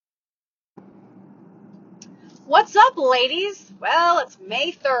What's up, ladies? Well, it's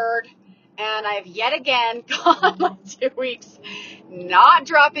May 3rd, and I've yet again gone like 2 weeks not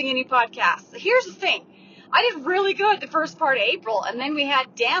dropping any podcasts. Here's the thing. I did really good the first part of April, and then we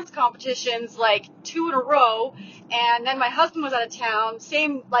had dance competitions like 2 in a row, and then my husband was out of town,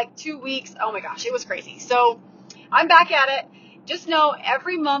 same like 2 weeks. Oh my gosh, it was crazy. So I'm back at it. Just know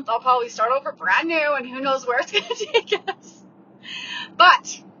every month I'll probably start over brand new, and who knows where it's going to take us.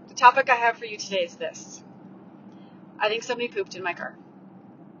 But the topic I have for you today is this. I think somebody pooped in my car.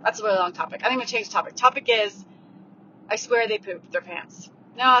 That's a really long topic. I think I'm going to change the topic. Topic is, I swear they pooped their pants.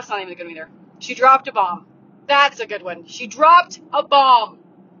 No, that's not even a good one either. She dropped a bomb. That's a good one. She dropped a bomb.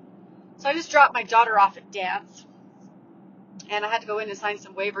 So I just dropped my daughter off at dance. And I had to go in and sign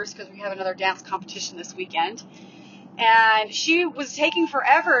some waivers because we have another dance competition this weekend. And she was taking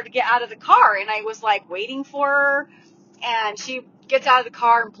forever to get out of the car. And I was like waiting for her. And she gets out of the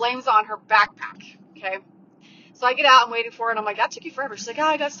car and blames on her backpack. Okay. So I get out, I'm waiting for her, and I'm like, that took you forever. She's like,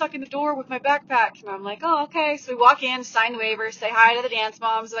 I got stuck in the door with my backpack. And I'm like, oh, okay. So we walk in, sign waivers, say hi to the dance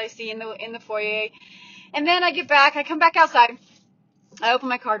moms that I see in the foyer. And then I get back, I come back outside, I open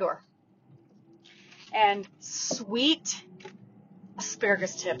my car door. And sweet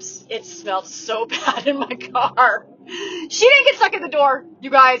asparagus tips. It smelled so bad in my car. She didn't get stuck in the door, you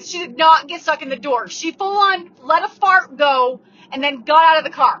guys. She did not get stuck in the door. She full on let a fart go and then got out of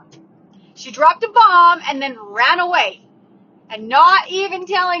the car. She dropped a bomb and then ran away. And not even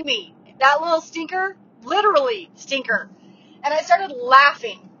telling me. That little stinker, literally stinker. And I started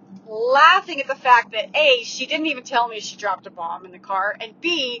laughing at the fact that A, she didn't even tell me she dropped a bomb in the car, and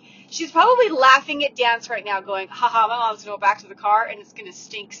B, she's probably laughing at dance right now going, haha, my mom's going to go back to the car and it's going to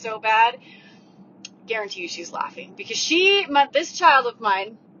stink so bad. Guarantee you she's laughing. Because this child of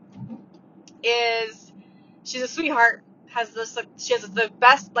mine she's a sweetheart, she has the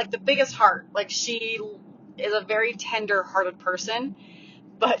best, like the biggest heart. Like she is a very tender-hearted person,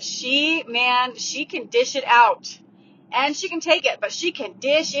 but she can dish it out, and she can take it, but she can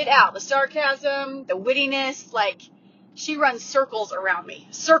dish it out. The sarcasm, the wittiness, like she runs circles around me.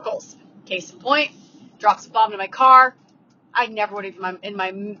 Circles. Case in point, drops a bomb in my car. I never would have in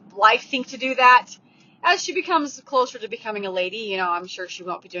my life think to do that. As she becomes closer to becoming a lady, I'm sure she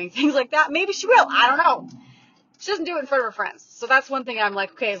won't be doing things like that. Maybe she will. I don't know. She doesn't do it in front of her friends. So that's one thing I'm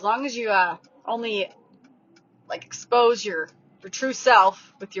like, okay, as long as you only like expose your true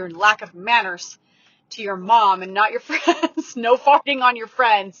self with your lack of manners to your mom and not your friends. No farting on your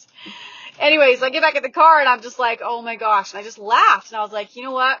friends. Anyways, I get back in the car and I'm just like, oh my gosh. And I just laughed and I was like, you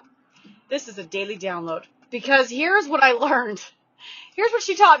know what? This is a daily download. Because here's what I learned. Here's what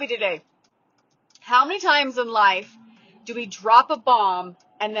she taught me today. How many times in life do we drop a bomb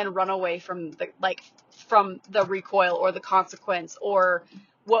and then run away from the recoil or the consequence or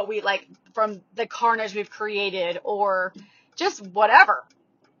what we from the carnage we've created or just whatever,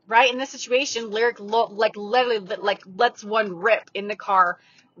 right? In this situation, Lyric literally lets one rip in the car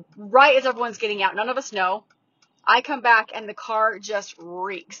right as everyone's getting out. None of us know. I come back and the car just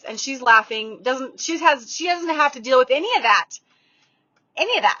reeks, and she's laughing. She doesn't have to deal with any of that.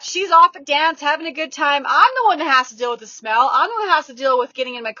 She's off at dance, having a good time. I'm the one that has to deal with the smell. I'm the one that has to deal with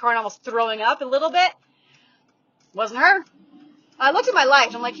getting in my car and almost throwing up a little bit. Wasn't her. I looked at my life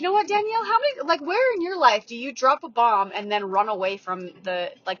and I'm like, you know what, Danielle, where in your life do you drop a bomb and then run away from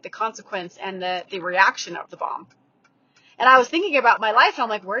the consequence and the reaction of the bomb? And I was thinking about my life and I'm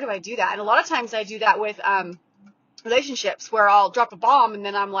like, where do I do that? And a lot of times I do that with, relationships where I'll drop a bomb and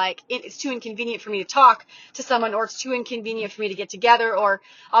then I'm like, it's too inconvenient for me to talk to someone, or it's too inconvenient for me to get together, or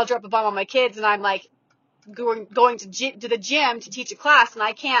I'll drop a bomb on my kids and I'm like going to the gym to teach a class and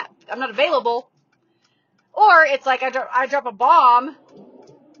I'm not available. Or it's like I drop a bomb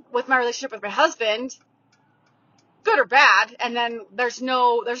with my relationship with my husband, good or bad, and then there's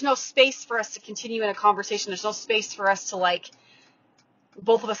no space for us to continue in a conversation. There's no space for us to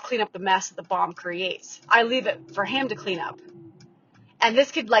both of us clean up the mess that the bomb creates. I leave it for him to clean up. And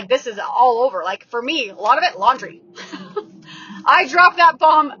this is all over. Like for me, a lot of it, laundry. I drop that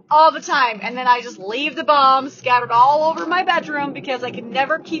bomb all the time, and then I just leave the bomb scattered all over my bedroom because I can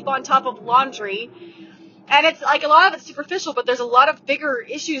never keep on top of laundry. And it's like a lot of it's superficial, but there's a lot of bigger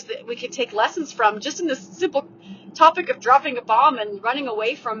issues that we could take lessons from just in this simple topic of dropping a bomb and running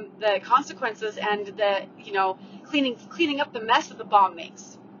away from the consequences and the, cleaning up the mess that the bomb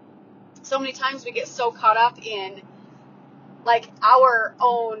makes. So many times we get so caught up in our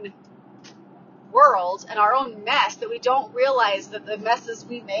own world and our own mess that we don't realize that the messes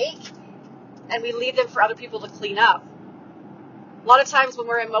we make and we leave them for other people to clean up. A lot of times when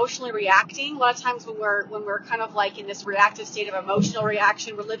we're emotionally reacting, a lot of times when we're kind of in this reactive state of emotional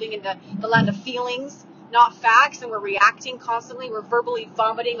reaction, we're living in the land of feelings. not facts, and we're reacting constantly, we're verbally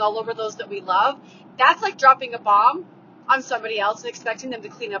vomiting all over those that we love, that's like dropping a bomb on somebody else and expecting them to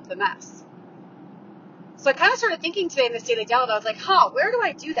clean up the mess. So I kind of started thinking today in this daily download, I was like, where do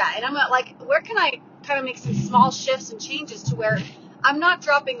I do that? And I'm like, where can I kind of make some small shifts and changes to where I'm not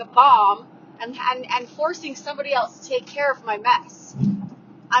dropping a bomb and forcing somebody else to take care of my mess.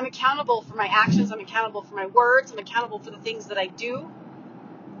 I'm accountable for my actions. I'm accountable for my words. I'm accountable for the things that I do.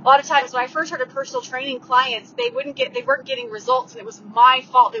 A lot of times when I first started personal training clients, they weren't getting results, and it was my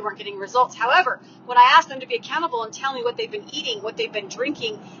fault they weren't getting results. However, when I asked them to be accountable and tell me what they've been eating, what they've been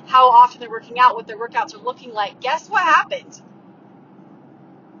drinking, how often they're working out, what their workouts are looking like, guess what happened?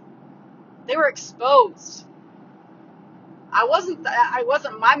 They were exposed. I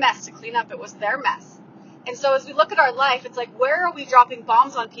wasn't my mess to clean up, it was their mess. And so as we look at our life, it's like, where are we dropping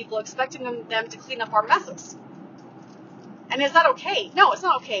bombs on people, expecting them to clean up our messes? And is that okay? No, it's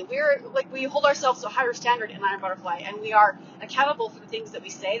not okay. We hold ourselves to a higher standard in Iron Butterfly, and we are accountable for the things that we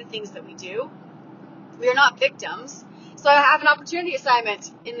say, the things that we do. We are not victims. So I have an opportunity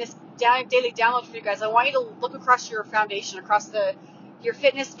assignment in this daily download for you guys. I want you to look across your foundation, across your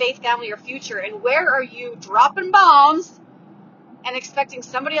fitness, faith, family, your future, and where are you dropping bombs and expecting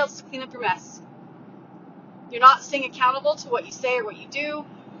somebody else to clean up your mess? You're not staying accountable to what you say or what you do.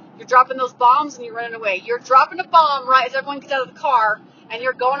 You're dropping those bombs and you're running away. You're dropping a bomb right as everyone gets out of the car, and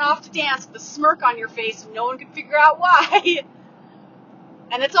you're going off to dance with a smirk on your face and no one can figure out why.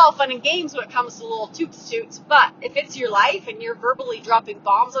 And it's all fun and games when it comes to little toots, but if it's your life and you're verbally dropping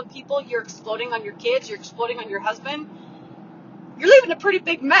bombs on people, you're exploding on your kids, you're exploding on your husband, you're leaving a pretty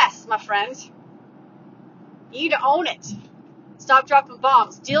big mess, my friend. You need to own it. Stop dropping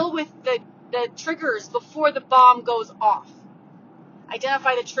bombs. Deal with the triggers before the bomb goes off.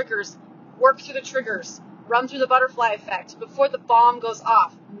 Identify the triggers. Work through the triggers. Run through the butterfly effect before the bomb goes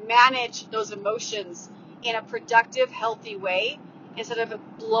off. Manage those emotions in a productive, healthy way instead of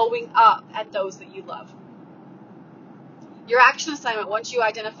blowing up at those that you love. Your action assignment, once you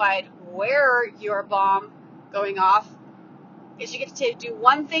identified where your bomb going off, is you get to do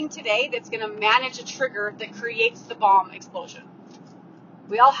one thing today that's going to manage a trigger that creates the bomb explosion.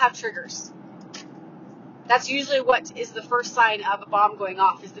 We all have triggers. That's usually what is the first sign of a bomb going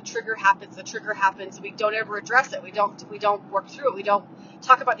off, is the trigger happens. The trigger happens. We don't ever address it. We don't work through it. We don't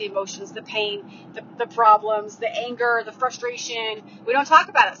talk about the emotions, the pain, the problems, the anger, the frustration. We don't talk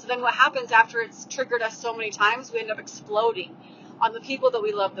about it. So then what happens after it's triggered us so many times, we end up exploding on the people that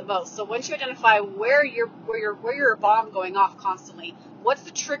we love the most. So once you identify where your bomb going off constantly, what's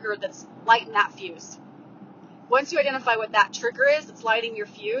the trigger that's lighting that fuse? Once you identify what that trigger is that's lighting your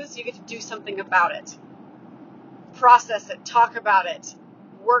fuse, you get to do something about it. Process it, talk about it,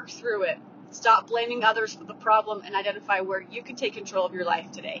 work through it. Stop blaming others for the problem and identify where you can take control of your life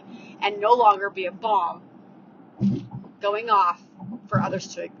today and no longer be a bomb going off for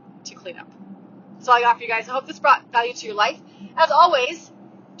others to clean up. That's all I got for you guys. I hope this brought value to your life. As always,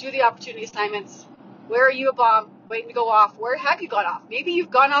 do the opportunity assignments. Where are you a bomb waiting to go off? Where have you gone off? Maybe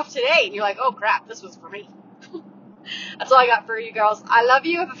you've gone off today and you're like, oh crap, this was for me. That's all I got for you girls. I love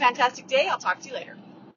you. Have a fantastic day. I'll talk to you later.